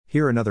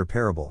Here another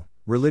parable: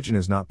 religion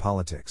is not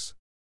politics.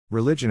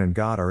 Religion and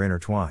God are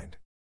intertwined.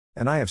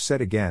 And I have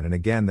said again and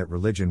again that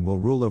religion will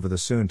rule over the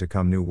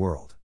soon-to-come new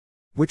world.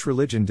 Which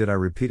religion did I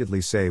repeatedly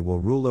say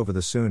will rule over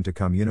the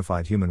soon-to-come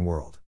unified human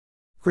world?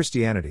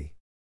 Christianity.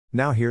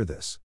 Now hear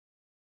this.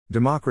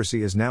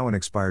 Democracy is now an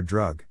expired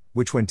drug,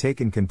 which when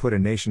taken can put a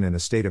nation in a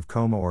state of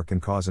coma or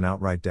can cause an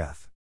outright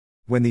death.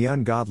 When the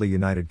ungodly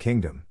United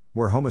Kingdom,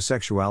 where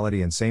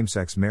homosexuality and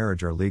same-sex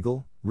marriage are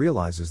legal,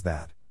 realizes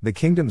that the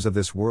kingdoms of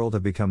this world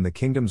have become the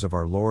kingdoms of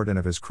our Lord and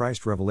of His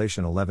Christ,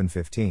 Revelation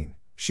 11:15,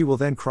 she will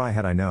then cry,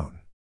 had I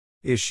known.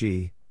 Is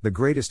she, the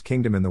greatest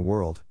kingdom in the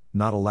world,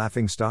 not a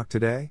laughing stock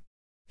today?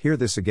 Hear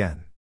this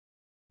again.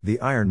 The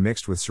iron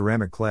mixed with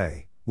ceramic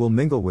clay will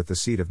mingle with the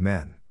seed of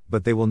men,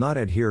 but they will not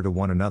adhere to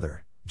one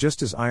another,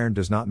 just as iron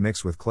does not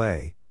mix with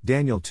clay,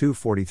 Daniel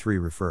 2:43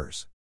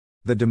 refers.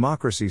 The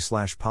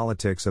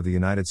democracy/politics of the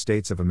United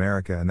States of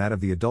America and that of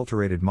the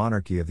adulterated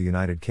monarchy of the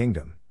United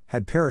Kingdom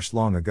had perished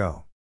long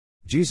ago.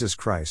 Jesus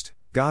Christ,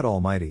 God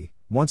Almighty,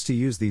 wants to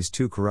use these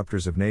two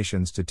corrupters of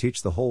nations to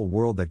teach the whole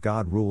world that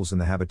God rules in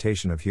the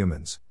habitation of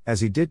humans,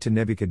 as He did to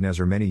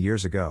Nebuchadnezzar many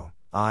years ago.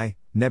 I,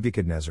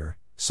 Nebuchadnezzar,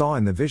 saw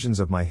in the visions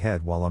of my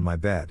head while on my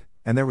bed,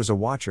 and there was a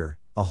watcher,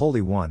 a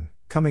holy one,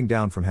 coming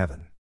down from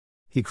heaven.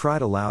 He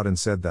cried aloud and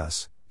said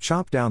thus,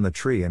 chop down the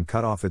tree and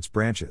cut off its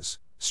branches,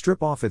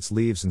 strip off its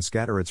leaves and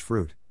scatter its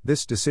fruit.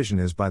 This decision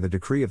is by the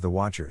decree of the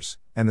watchers,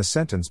 and the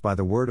sentence by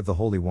the word of the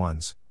holy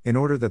ones, in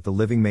order that the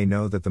living may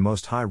know that the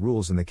Most High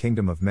rules in the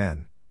kingdom of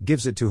men,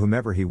 gives it to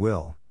whomever He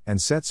will,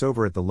 and sets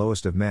over it the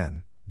lowest of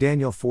men.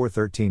 Daniel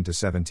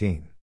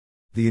 4:13-17.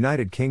 The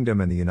United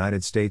Kingdom and the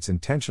United States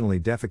intentionally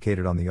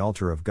defecated on the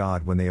altar of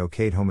God when they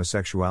okayed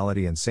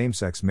homosexuality and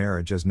same-sex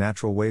marriage as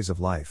natural ways of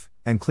life,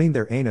 and cleaned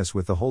their anus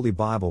with the Holy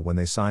Bible when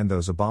they signed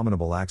those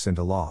abominable acts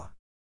into law.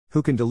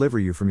 Who can deliver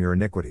you from your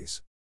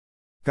iniquities?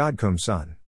 God cum Son.